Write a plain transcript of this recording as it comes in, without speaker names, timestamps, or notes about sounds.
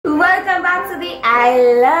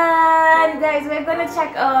Island. Guys, we're gonna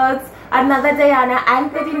check out another Diana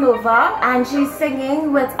Ankudinova, and she's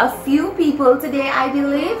singing with a few people today, I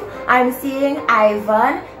believe. I'm seeing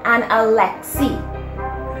Ivan and Alexei.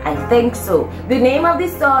 I think so. The name of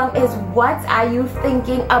this song is What Are You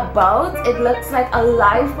Thinking About? It looks like a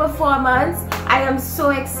live performance. I am so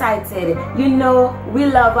excited. You know, we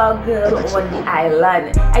love our girl on the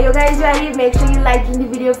island. Are you guys ready? Make sure you're liking the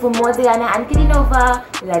video for more Diana Ankudinova.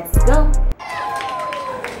 Let's go.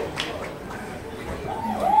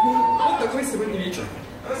 Вот такой сегодня вечер.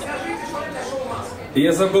 Расскажите, что это шоу маски.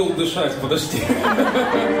 Я забыл дышать, подожди.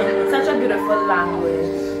 Such a beautiful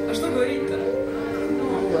language. А что говорить-то?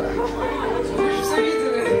 Вы же все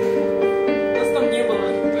видели. Нас там не было.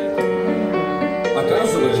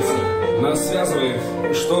 Оказывается, нас связывает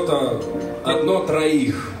что-то одно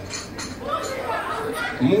троих.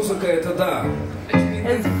 Музыка это да.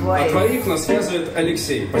 А троих нас связывает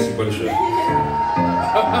Алексей. Спасибо большое.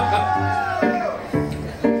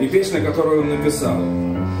 И песня, которую он написал.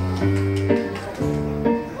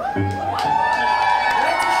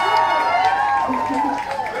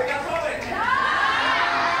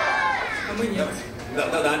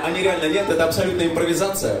 Да, они реально нет, это абсолютная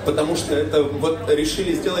импровизация, потому что это вот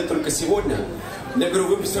решили сделать только сегодня. Я говорю,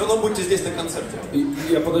 вы все равно будете здесь на концерте.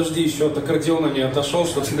 Я подожди, еще от аккордеона не отошел,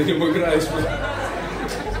 что ты на нем играешь.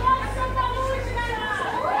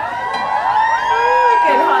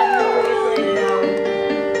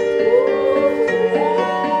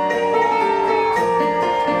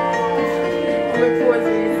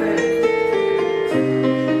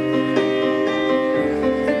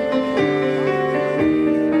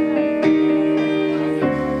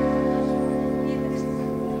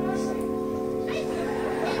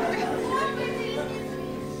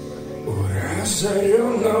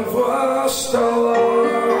 Разоренного стола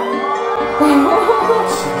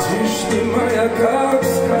сидишь ты моя, как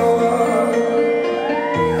скала.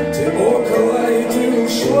 Ты около и ты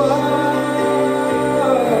ушла.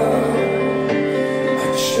 О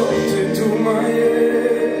чем ты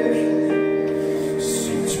думаешь?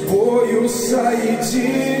 Судьбою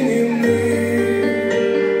соединены.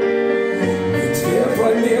 Мы две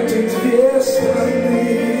планеты, две страны.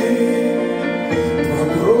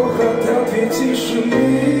 Грохот две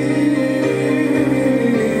тишины.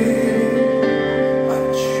 О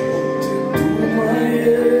чем ты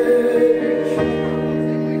думаешь?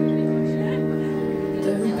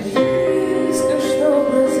 Так близко, что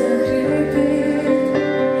глаза хрипит,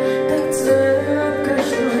 так цепко,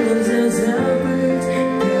 что нельзя забыть,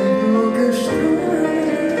 так много, что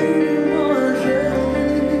не может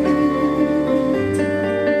быть.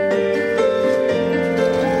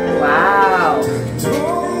 Вау!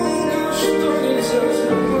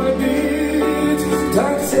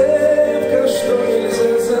 Так цепко, что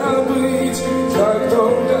нельзя забыть, так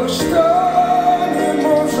долго, что не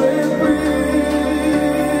может быть.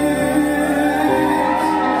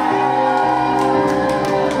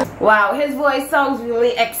 Wow, his voice sounds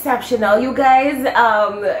really exceptional, you guys.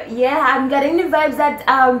 Yeah, I'm getting the vibes that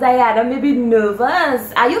Diana may be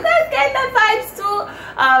nervous. Are you guys getting that vibes too?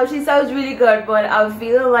 She sounds really good, but I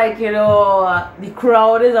feel like, you know, the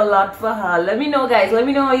crowd is a lot for her. Let me know, guys. Let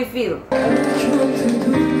me know how you feel.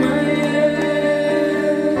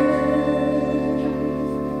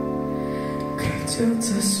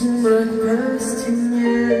 Катится сумрак по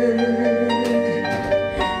стене,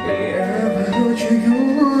 я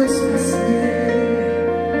ворочаюсь во сне.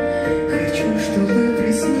 Хочу, чтобы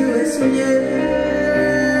приснилось мне.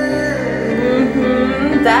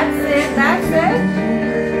 That's it, that's it.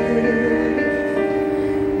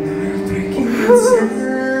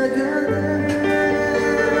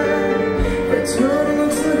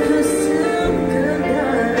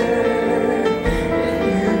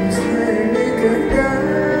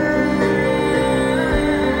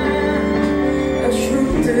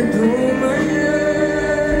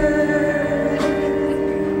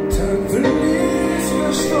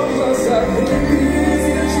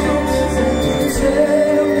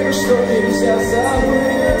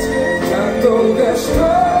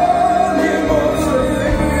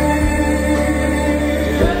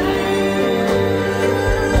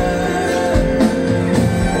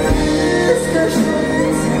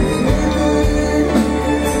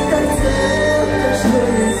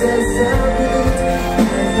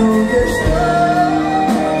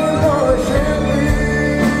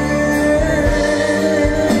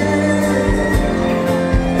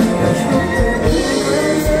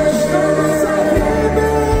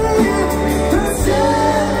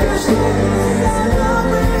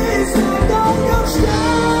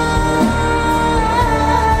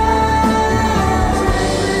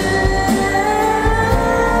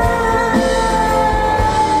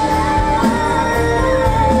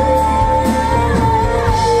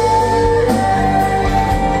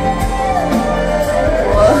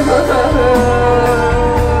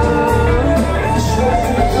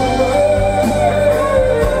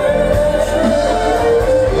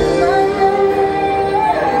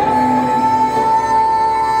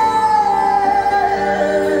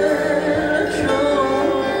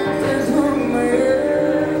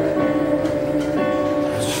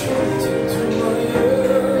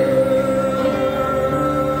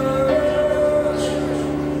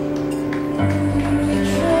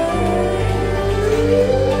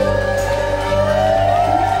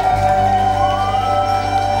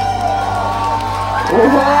 Yes,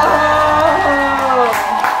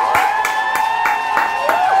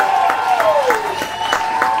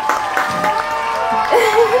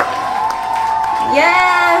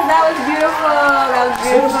 that was beautiful. That was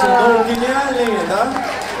beautiful. Слушайте, ну гениальные, да?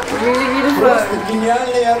 Really beautiful. Просто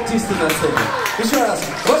гениальные артисты на сцене. Еще раз.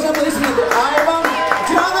 Ваши аплодисменты. Айван,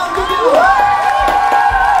 Диана Анкудинова.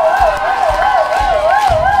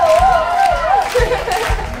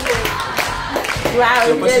 Wow, Все,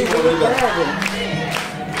 you did спасибо, really ребят. good.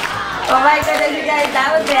 Oh my goodness, you guys,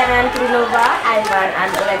 that was Diana Ankudinova, Ivan,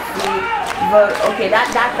 and Alexei. Okay,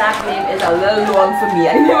 that name is a little long for me.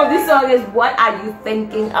 And the name of the song is What Are You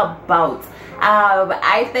Thinking About?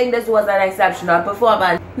 I think this was an exceptional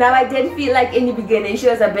performance. Now, I did feel like in the beginning she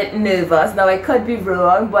was a bit nervous. Now, I could be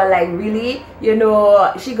wrong, but like really, you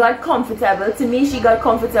know, she got comfortable. To me, she got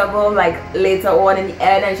comfortable like later on in the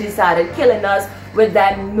end, and she started killing us with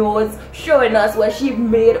that notes, showing us what she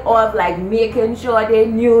made of, like making sure they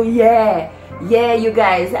knew, yeah, you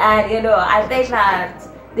guys. And you know, I think that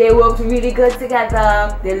they worked really good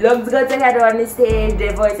together. They looked good together on the stage.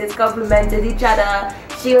 Their voices complemented each other.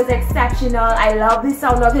 She was exceptional. I love the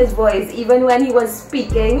sound of his voice, even when he was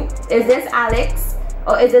speaking. Is this Alex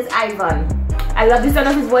or is this Ivan? I love the sound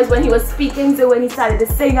of his voice when he was speaking. So when he started to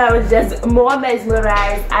sing, I was just more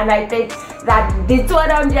mesmerized. And I think that the two of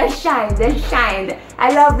them just shined. They shined.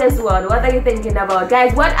 I love this one. What are you thinking about,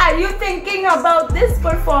 guys? What are you thinking about this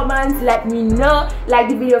performance? Let me know. Like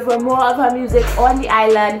the video for more of her music on the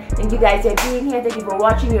island. Thank you guys for being here. Thank you for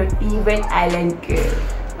watching your favorite island girl.